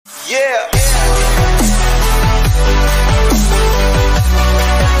Yeah.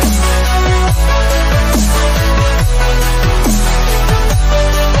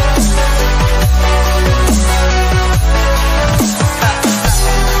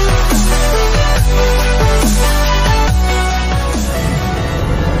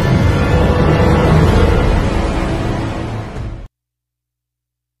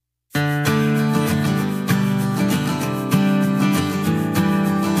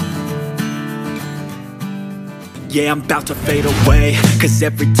 Yeah, I'm about to fade away, cause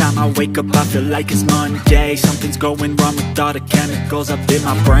every time I wake up I feel like it's Monday. Something's going wrong with all the chemicals up in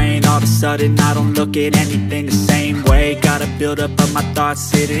my brain. All of a sudden I don't look at anything the same way. Got a buildup of my thoughts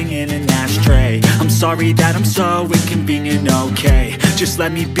sitting in an ashtray. I'm sorry that I'm so inconvenient, okay. Just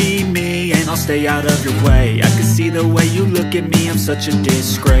let me be me and I'll stay out of your way. I can see the way you look at me, I'm such a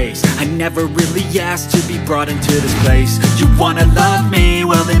disgrace. I never really asked to be brought into this place. You wanna love me?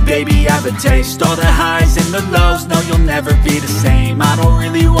 Well then baby I have a taste. All the highs and the lows, no, you'll never be the same. I don't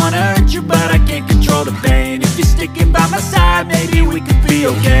really wanna hurt you, but I can't control the pain. If you're sticking by my side, maybe we could be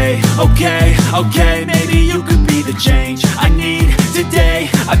okay. Okay, maybe you could be the change I need today.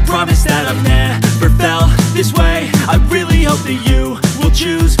 I promise that I've never felt this way. I really hope that you will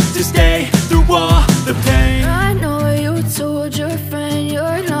choose to stay through all the pain. I know you told your friend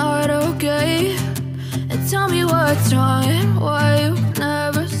you're not okay, and tell me what's wrong and why you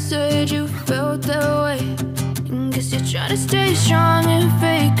never said you felt that way. Guess you're trying to stay strong and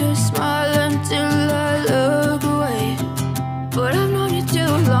fake a smile until I look away. But I've known you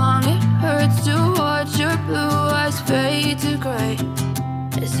too long, it hurts to watch your blue eyes fade to gray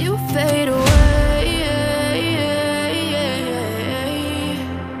as you fade away.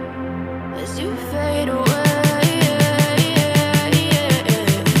 As you fade away.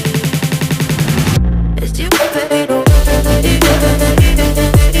 As you fade away.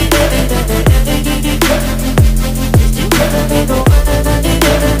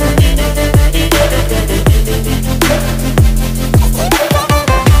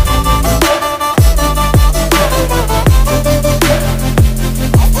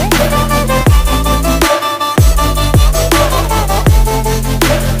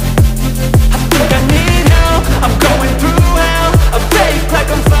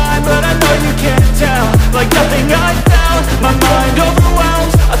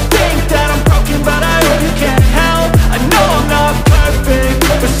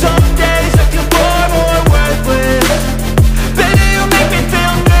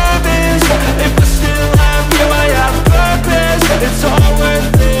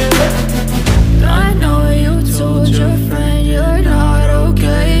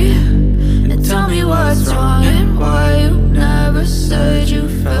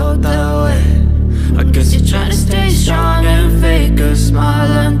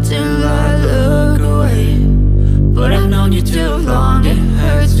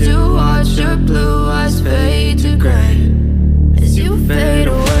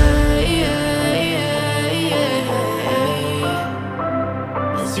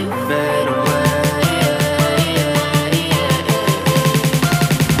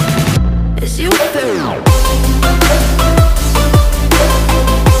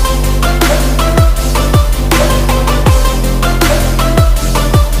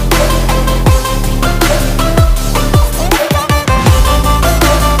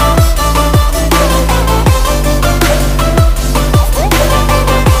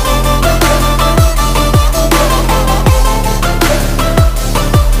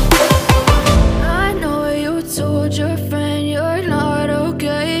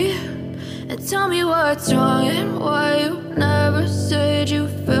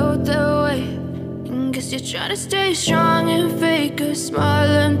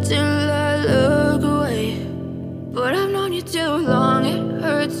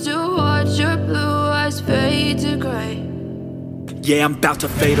 Yeah, I'm about to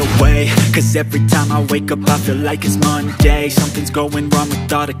fade away, cause every time I wake up I feel like it's Monday. Something's going wrong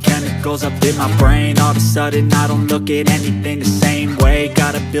with all the chemicals up in my brain. All of a sudden I don't look at anything the same way.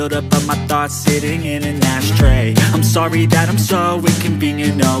 Got a buildup of my thoughts sitting in an ashtray. I'm sorry that I'm so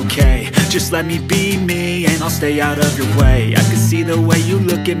inconvenient, okay. Just let me be me and I'll stay out of your way. I can see the way you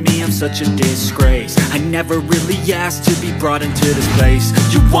look at me, I'm such a disgrace. I never really asked to be brought into this place.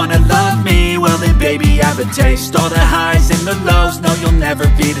 You wanna love me? Well then baby I have a taste. All the highs and the lows, no, you'll never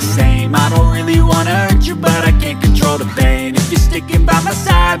be the same. I don't really wanna hurt you, but I can't control the pain. If you're sticking by my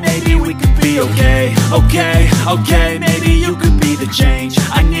side, maybe we could be okay. Okay, maybe you could be the change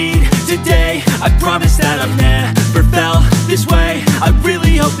I need today. I promise that I've never felt this way. I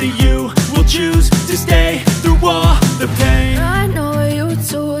really hope that you will choose to stay through all the pain. I know you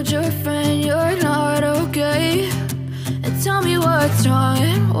told your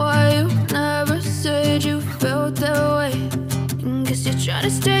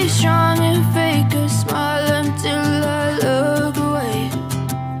stay strong and fake a smile until I look away.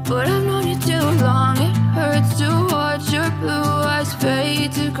 But I've known you too long, it hurts to watch your blue eyes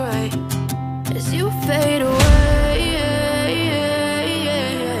fade to gray as you fade away.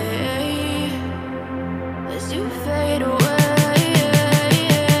 As you fade away.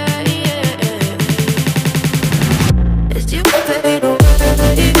 As you fade away.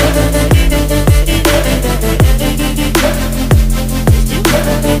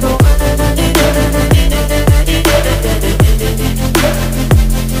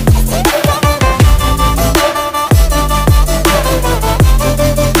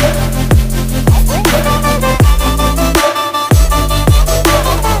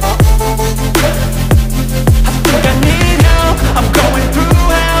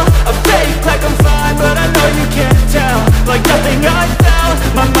 Like nothing I felt,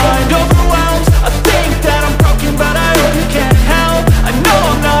 my mind overwhelms. I think that I'm broken, but I hope you can't help. I know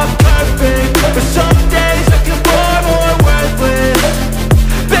I'm not perfect, but some days I feel far more worthless.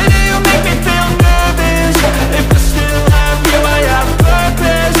 Baby, you make me feel nervous. If I still have you, I have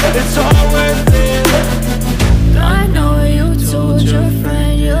purpose. It's all worth it. I know you told your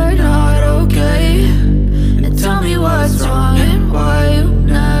friend you're not okay, and tell me what's wrong and why you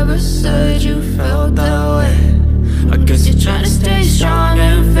never said you felt that way. I guess you're trying to stay strong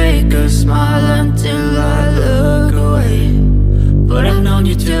and fake a smile until I look away. But I've known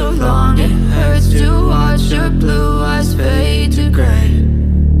you too long, it hurts to watch your blue eyes fade to gray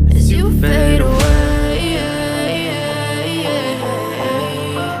as you fade away.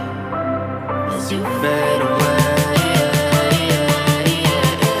 As you fade away.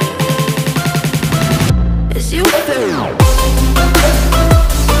 As you fade away.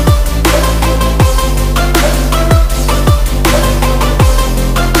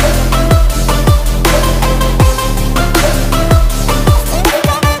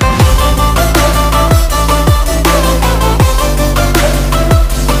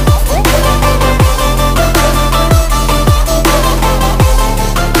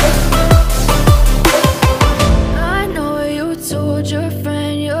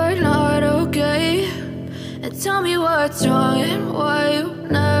 What's wrong and why you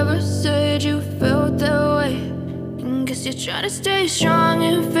never said you felt that way? And guess you're trying to stay strong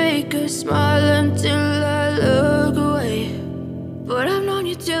and fake a smile until I look away. But I've known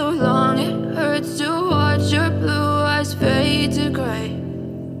you too long, it hurts to watch your blue eyes fade to gray.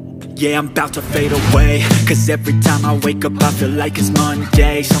 Yeah, I'm about to fade away, cause every time I wake up I feel like it's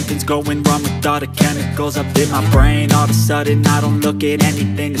Monday. Something's going wrong with all the chemicals up in my brain. All of a sudden I don't look at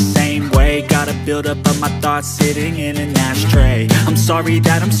anything the same way. Gotta build up of my thoughts sitting in an ashtray. I'm sorry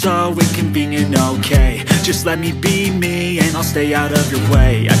that I'm so inconvenient, okay. Just let me be me and I'll stay out of your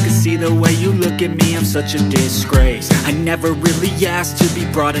way. I can see the way you look at me, I'm such a disgrace. I never really asked to be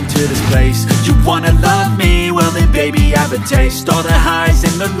brought into this place. You wanna love me? Well then baby, have a taste. All the highs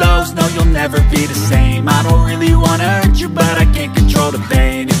and the lows, no, you'll never be the same. I don't really wanna hurt you, but I can't control the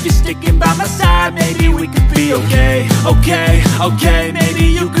pain. If you're sticking by my side, maybe we could be okay. Okay, maybe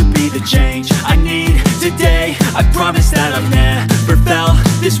you could be the change I need today. I promise that I've never felt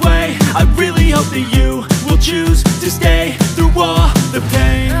this way. I really hope that you will choose to stay through all the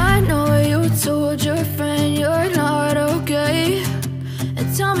pain. I know you told your friend you're not okay,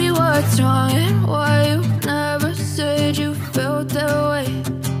 and tell me what's wrong and why you never said you felt that way.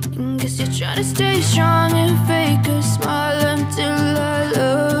 Guess you're trying to stay strong and fake a smile until I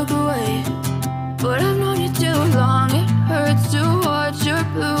look away. But I've known you too long, it hurts to watch your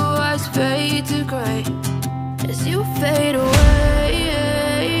blue eyes fade to gray as you fade away.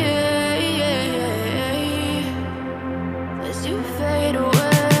 As you fade away.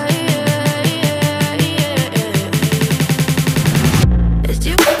 As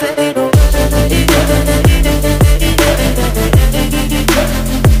you fade away.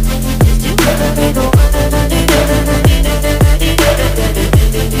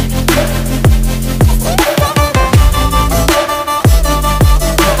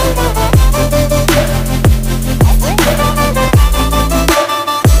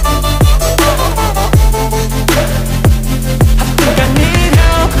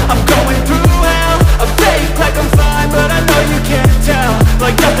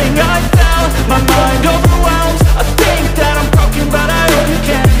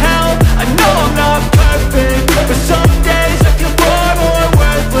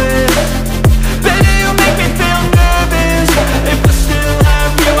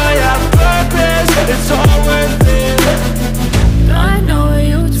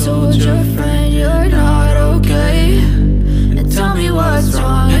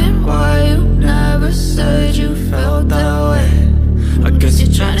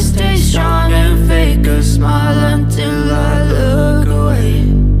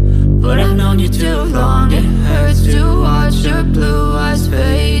 known you too long. It hurts to watch your blue eyes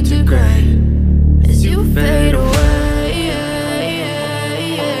fade to gray as you fade away,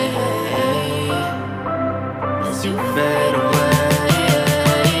 as you fade away,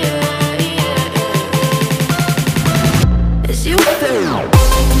 as you fade away.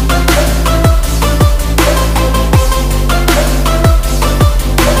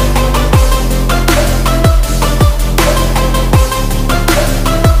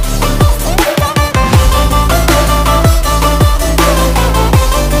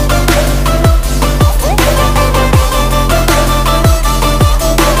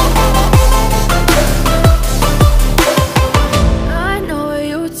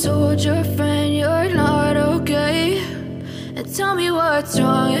 What's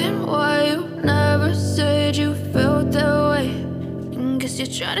wrong and why you never said you felt that way? And guess you're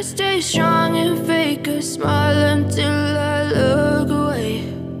trying to stay strong and fake a smile until I look away.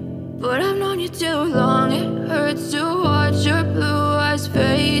 But I've known you too long, it hurts to watch your blue eyes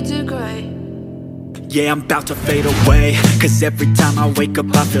fade to gray. Yeah, I'm about to fade away, cause every time I wake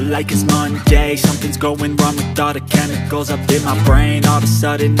up I feel like it's Monday. Something's going wrong with all the chemicals up in my brain. All of a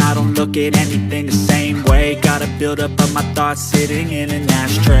sudden I don't look at anything the same way. Got a buildup of my thoughts sitting in an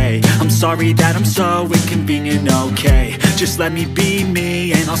ashtray. I'm sorry that I'm so inconvenient, okay. Just let me be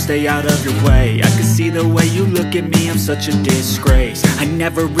me and I'll stay out of your way. I can see the way you look at me, I'm such a disgrace. I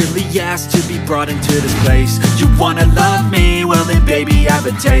never really asked to be brought into this place. You wanna love me? Well then baby I have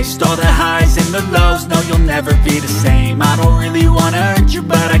a taste. All the highs and the lows, no, you'll never be the same. I don't really wanna hurt you,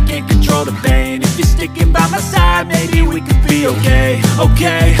 but I can't control the pain. If you're sticking by my side, maybe we could be okay.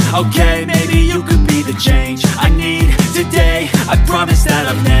 Okay, maybe you could be the change I need today. I promise that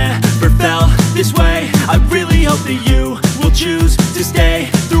I've never felt this way. I really hope that you will choose to stay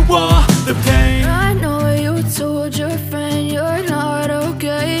through all the pain. I know you told your friend you're not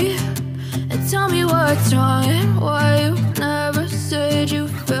okay, and tell me what's wrong and why you never said you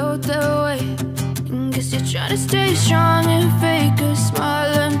felt that way. Guess you're trying to stay strong and fake a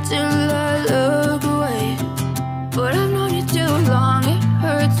smile until I look away. But I've known you too long, it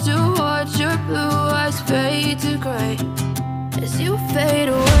hurts to watch your blue eyes fade to gray as you fade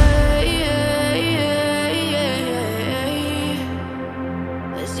away,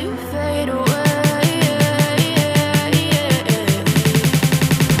 as you fade away,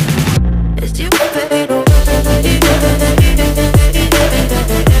 as you fade away.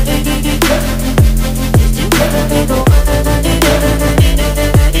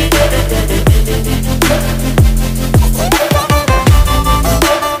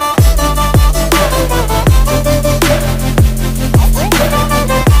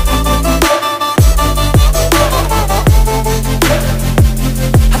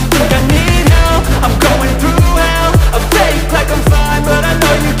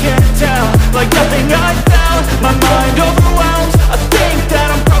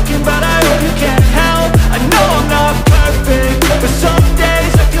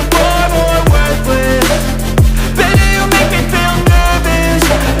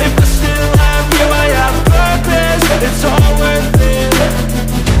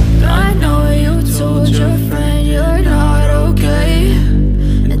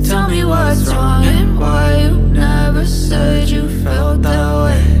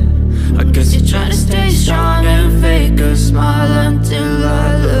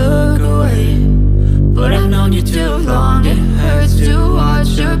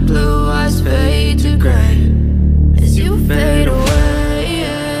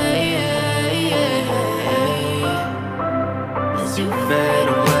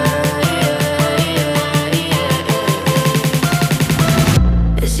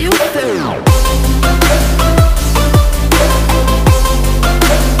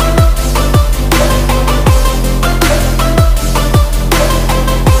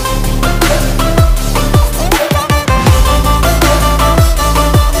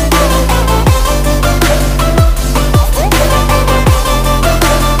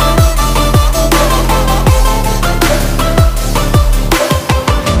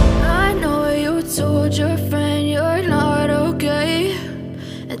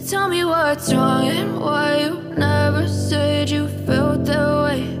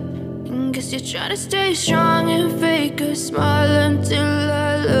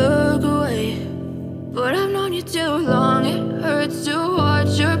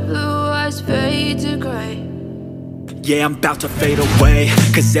 Yeah, I'm about to fade away,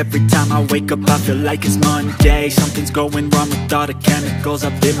 cause every time I wake up I feel like it's Monday. Something's going wrong with all the chemicals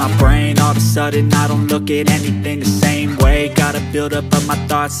up in my brain. All of a sudden I don't look at anything the same way. way. Got a buildup of my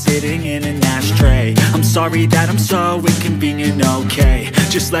thoughts sitting in an ashtray. I'm sorry that I'm so inconvenient, okay.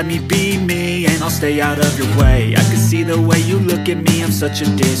 Just let me be me and I'll stay out of your way. I can see the way you look at me, I'm such a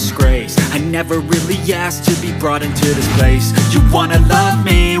disgrace. I never really asked to be brought into this place. You wanna love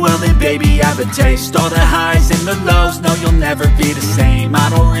me? Well then baby, have a taste. All the highs and the lows, no you'll never be the same. I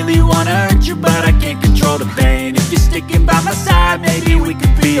don't really wanna hurt you, but I can't control the pain. If you're sticking by my side, maybe we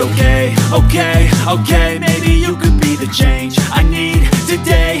could be okay. Okay, maybe you could be the change I need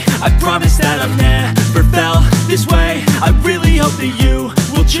today. I promise that I've never felt this way. I really hope that you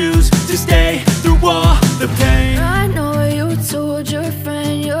will choose to stay through all the pain. I know you told your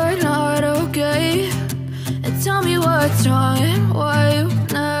friend you're not okay, and tell me what's wrong and why you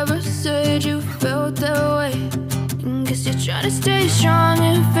never said you felt that way. Guess you're trying to stay strong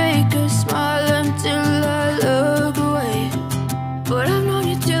and fake a smile until I look away. But I've known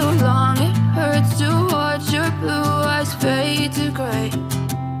you too long, it hurts to watch your blue eyes fade to gray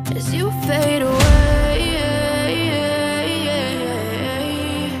as you fade away.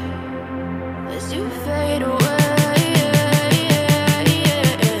 As you fade away.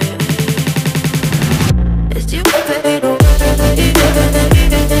 As you fade away.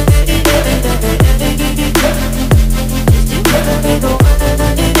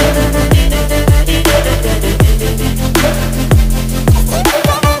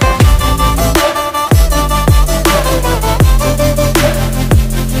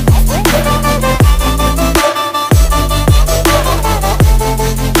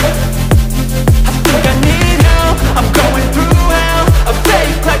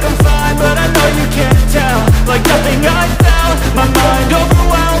 Like nothing I felt, my mind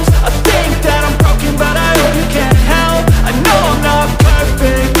overwhelms. I think that I'm broken, but I hope you can't help. I know I'm not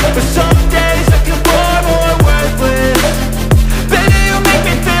perfect, but some days I feel far more worthless. Baby, you make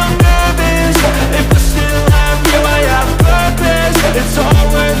me feel nervous. If I still have you, I have purpose. It's all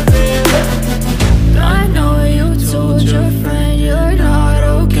worth it. I know you told your friend you're not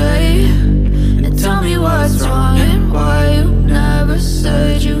okay, and tell me what's wrong and why you never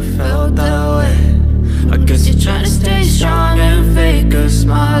said you felt that way. I guess you're trying to stay strong and fake a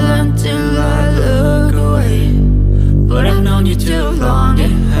smile until I look away. But I've known you too long,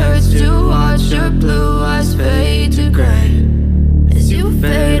 it hurts to watch your blue eyes fade to gray as you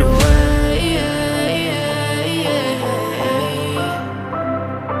fade away.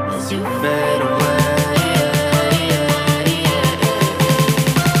 As you fade away.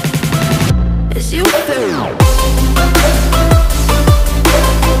 As you fade away.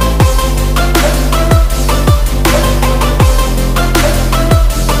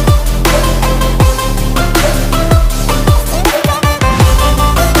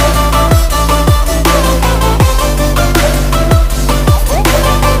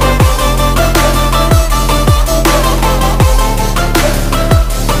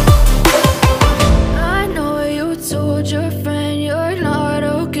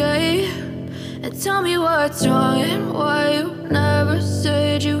 What's wrong and why you never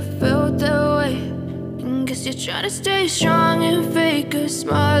said you felt that way. Guess you're trying to stay strong and fake a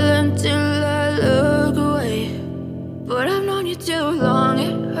smile until I look away. But I've known you too long,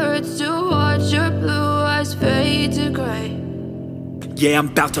 it hurts to watch your blue eyes fade to gray. Yeah, I'm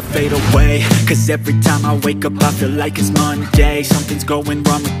about to fade away, cause every time I wake up I feel like it's Monday. Something's going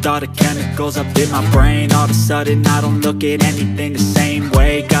wrong with all the chemicals up in my brain. All of a sudden I don't look at anything the same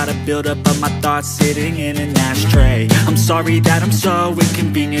way. Got a buildup of my thoughts sitting in an ashtray. I'm sorry that I'm so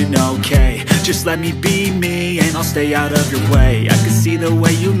inconvenient, okay. Just let me be me and I'll stay out of your way. I can see the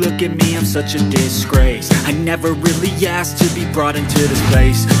way you look at me, I'm such a disgrace. I never really asked to be brought into this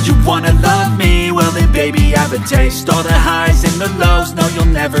place. You wanna love me? Well then baby, have a taste. All the highs and the lows, no you'll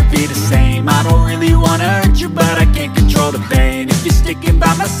never be the same. I don't really wanna hurt you, but I can't control the pain. If you're sticking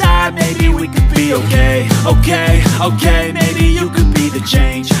by my side, maybe we could be okay. Okay, maybe you could be the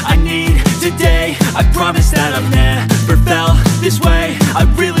change I need today. I promise that I've never felt this way. I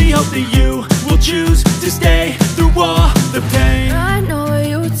really hope that you will choose to stay through all the pain. I know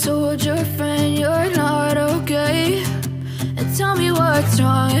you told your friend you're not okay, and tell me what's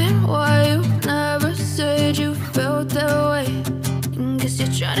wrong and why you never said you felt that way. Guess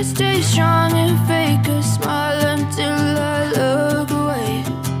you're trying to stay strong and fake a smile until I look away.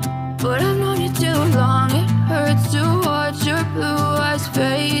 But I've known you too long, it hurts to watch your blue eyes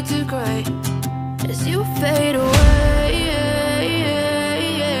fade to gray as you fade away.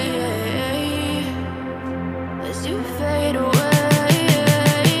 As you fade away.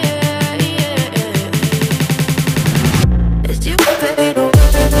 As you fade away.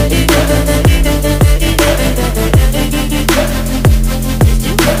 As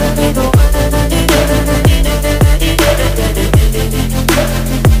you fade away.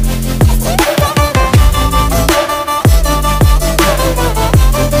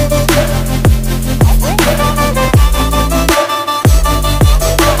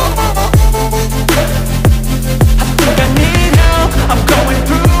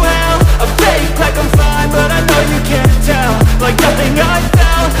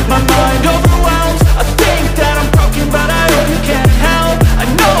 My mind overwhelms, I think that I'm broken, but I hope you can't help. I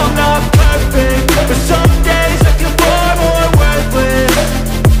know I'm not perfect, but some days I feel far more worthless.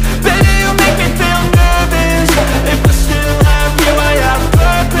 Baby, you make me feel nervous. If I still have you, I have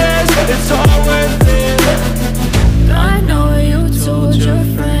purpose. It's all worth it. I know you told your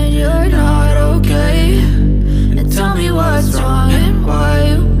friend you're not okay, and tell me what's wrong and why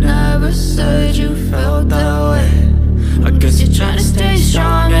you never said you felt that way. I guess you're trying to stay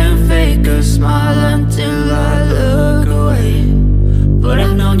strong and fake a smile until I look away. But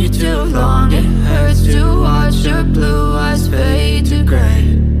I've known you too long, it hurts to watch your blue eyes fade to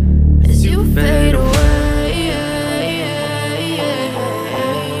gray as you fade away,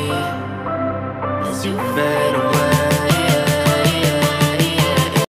 as you fade